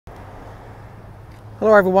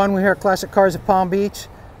Hello everyone, we're here at Classic Cars of Palm Beach.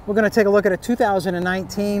 We're going to take a look at a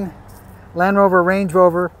 2019 Landrover Range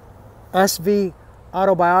Rover SV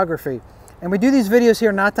Autobiography. And we do these videos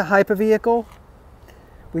here not to hype a vehicle.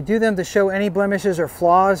 We do them to show any blemishes or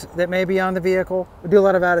flaws that may be on the vehicle. We do a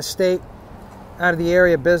lot of out of state, out of the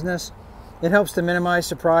area business. It helps to minimize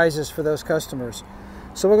surprises for those customers.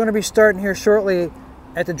 So we're going to be starting here shortly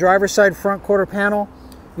at the driver's side front quarter panel.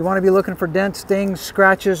 You want to be looking for dents, dings,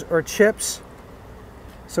 scratches, or chips.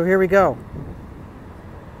 So here we go.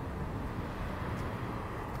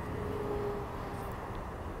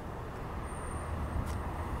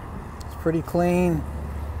 It's pretty clean.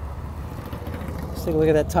 Let's take a look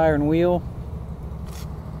at that tire and wheel.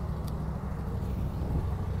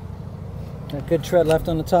 Got good tread left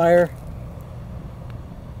on the tire.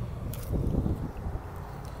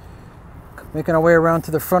 Making our way around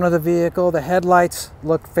to the front of the vehicle. The headlights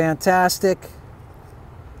look fantastic.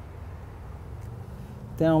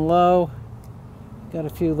 Down low, got a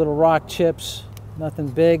few little rock chips, nothing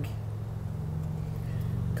big.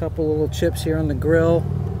 A couple little chips here on the grill.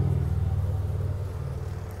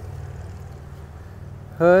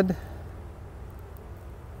 Hood.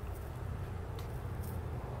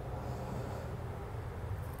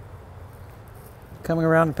 Coming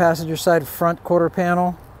around the passenger side front quarter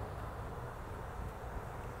panel.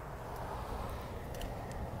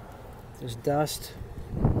 There's dust.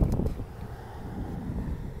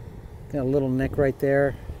 Got a little nick right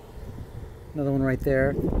there. Another one right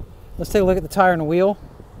there. Let's take a look at the tire and the wheel.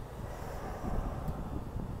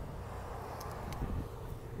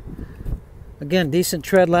 Again, decent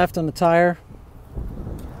tread left on the tire.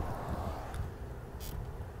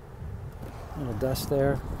 A little dust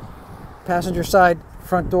there. Passenger side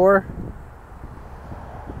front door.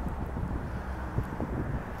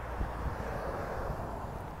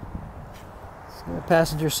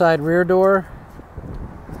 Passenger side rear door.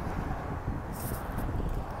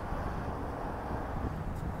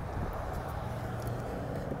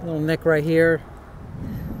 Little nick right here.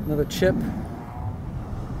 Another chip.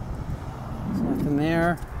 There's nothing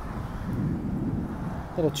there.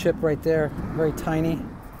 Little chip right there, very tiny.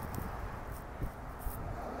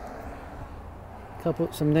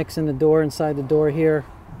 Some nicks in the door, inside the door here.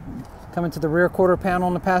 Coming to the rear quarter panel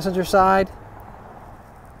on the passenger side.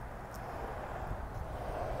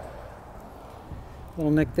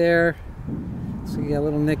 Little nick there. So you got a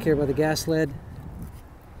little nick here by the gas lid.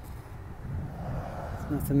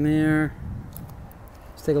 Nothing there.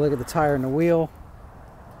 Let's take a look at the tire and the wheel.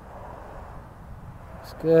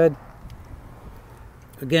 It's good.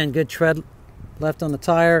 Again, good tread left on the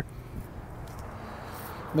tire.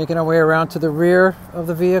 Making our way around to the rear of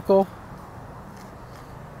the vehicle.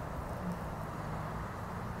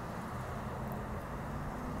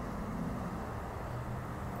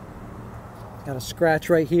 Got a scratch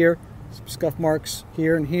right here, some scuff marks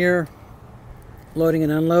here and here, loading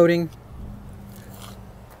and unloading.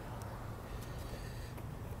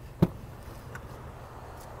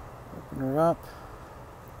 Open her up.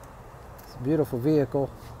 It's a beautiful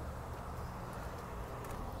vehicle.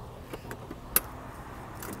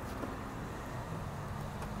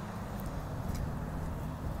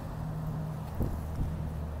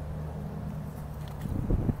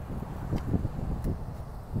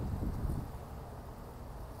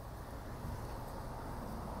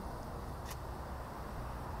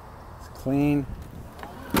 Clean.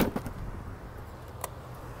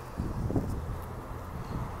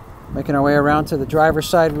 Making our way around to the driver's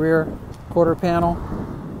side rear quarter panel.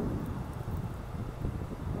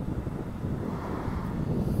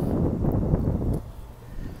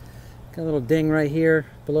 Got a little ding right here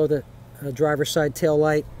below the driver's side tail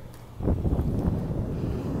light.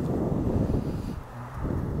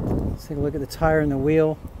 Let's take a look at the tire and the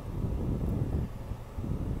wheel.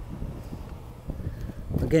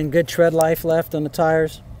 Again, good tread life left on the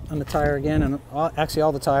tires, on the tire again, and actually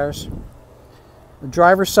all the tires. The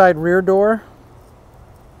driver's side rear door.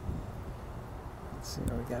 Let's see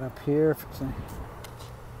what we got up here.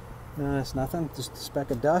 No, that's nothing, just a speck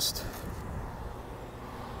of dust.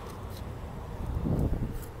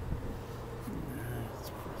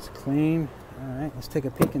 It's clean. All right, let's take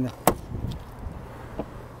a peek in the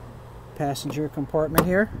passenger compartment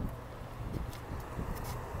here.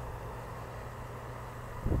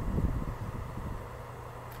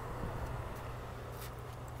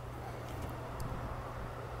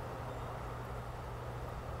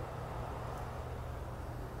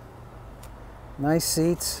 Nice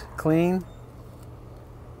seats, clean.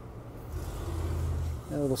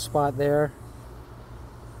 A little spot there.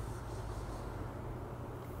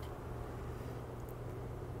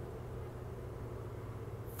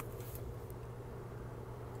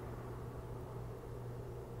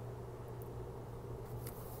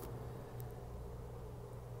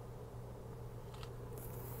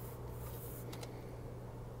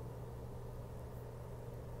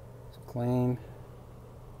 Clean.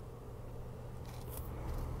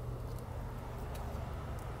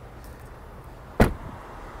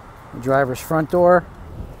 The driver's front door.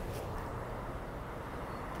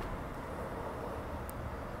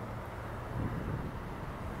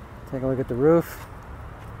 Take a look at the roof.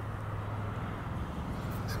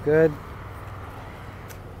 It's good.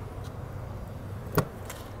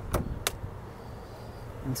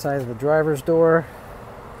 Inside of the driver's door.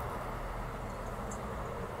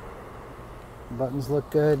 Buttons look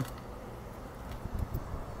good.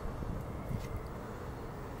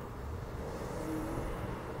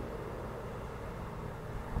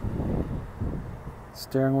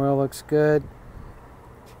 Steering wheel looks good.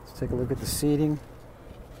 Let's take a look at the seating.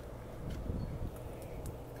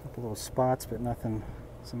 A couple little spots, but nothing.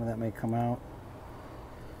 Some of that may come out.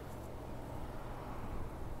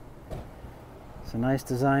 It's a nice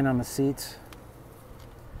design on the seats.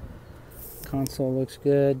 Console looks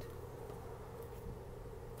good.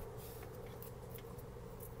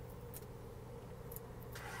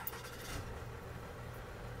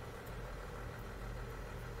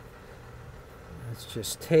 It's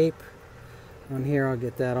just tape on here. I'll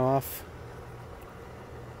get that off.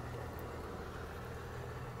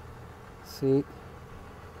 Seat.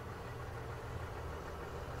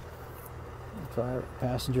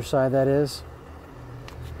 Passenger side, that is.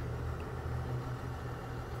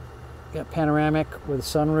 Got panoramic with a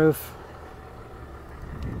sunroof.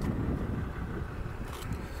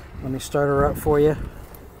 Let me start her up for you.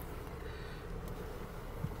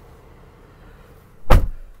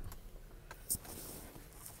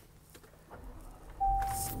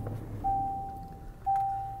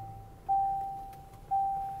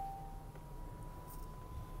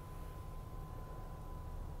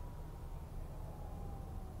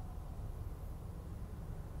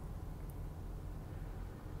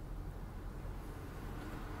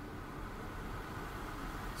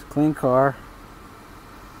 Clean car.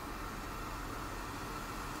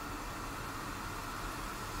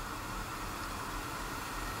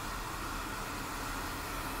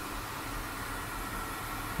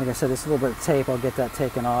 Like I said, it's a little bit of tape. I'll get that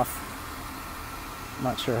taken off. I'm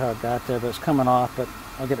not sure how it got there, but it's coming off, but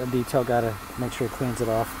I'll get a detail guy to make sure he cleans it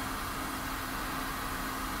off.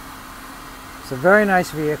 It's a very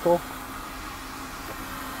nice vehicle.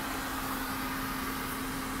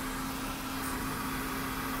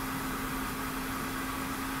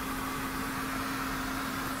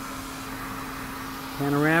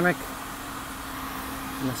 Panoramic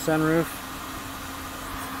and the sunroof.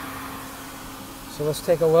 So let's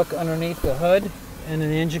take a look underneath the hood and in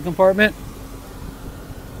the engine compartment.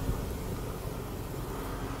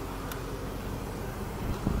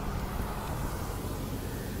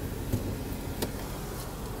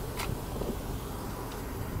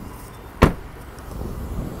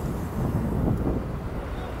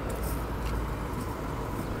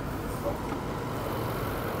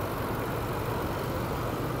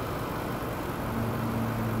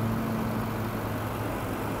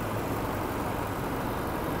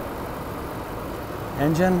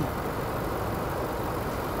 Engine.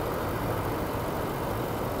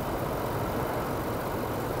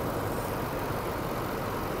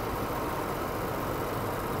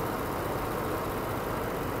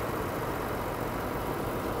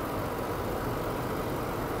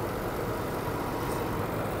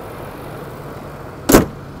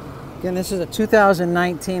 Again, this is a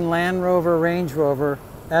 2019 Land Rover Range Rover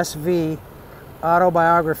SV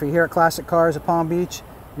Autobiography here at Classic Cars of Palm Beach.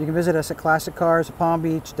 You can visit us at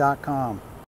classiccarsofpalmbeach.com.